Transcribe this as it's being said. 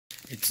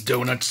It's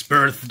Donut's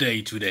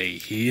birthday today.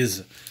 He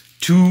is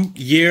 2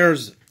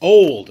 years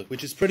old,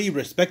 which is pretty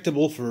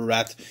respectable for a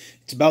rat.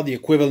 It's about the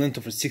equivalent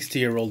of a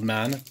 60-year-old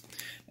man.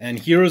 And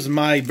here's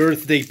my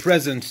birthday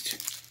present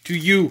to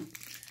you.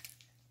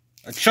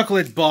 A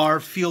chocolate bar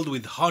filled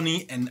with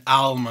honey and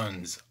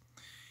almonds.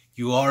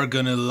 You are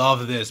gonna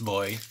love this,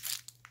 boy.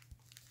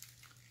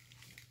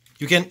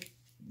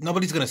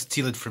 Nobody's gonna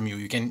steal it from you.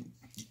 You can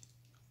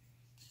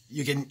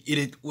eat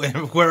it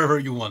wherever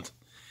you want.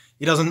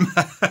 It doesn't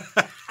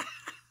matter.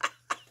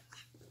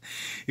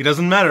 It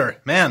doesn't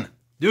matter, man.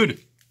 Dude.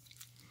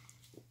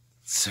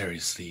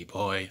 Seriously,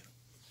 boy.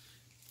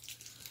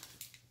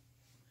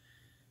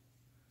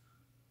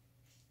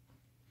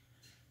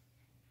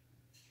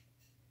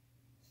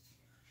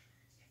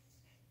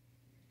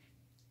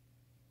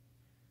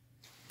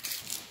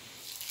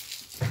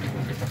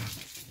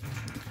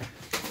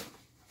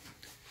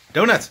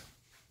 Donut!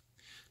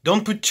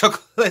 Don't put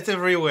chocolate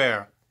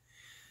everywhere.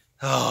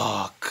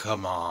 Oh,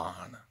 come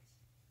on.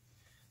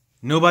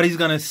 Nobody's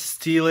gonna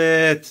steal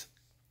it.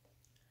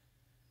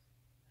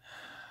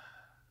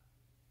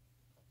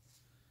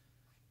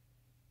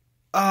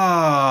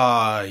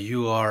 Ah,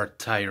 you are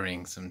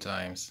tiring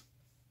sometimes.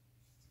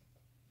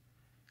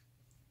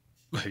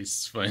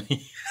 It's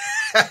funny.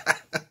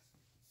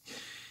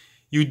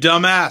 You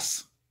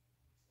dumbass.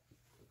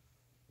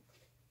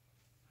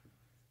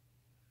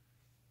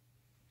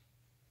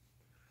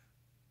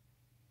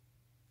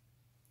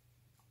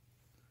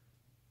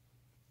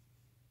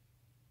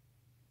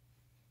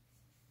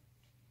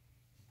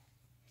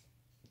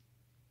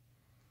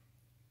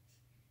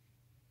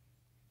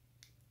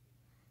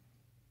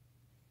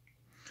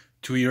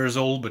 Two years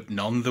old, but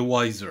none the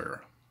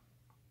wiser.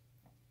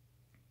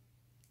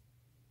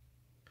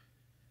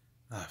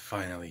 Ah,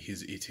 finally,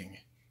 he's eating.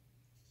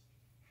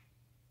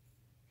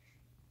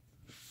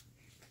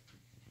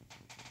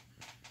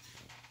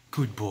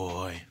 Good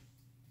boy.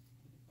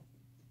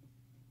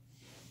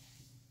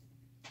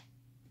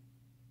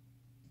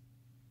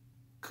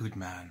 Good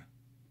man.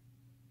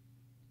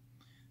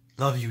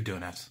 Love you,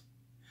 Donut.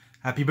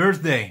 Happy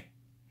birthday.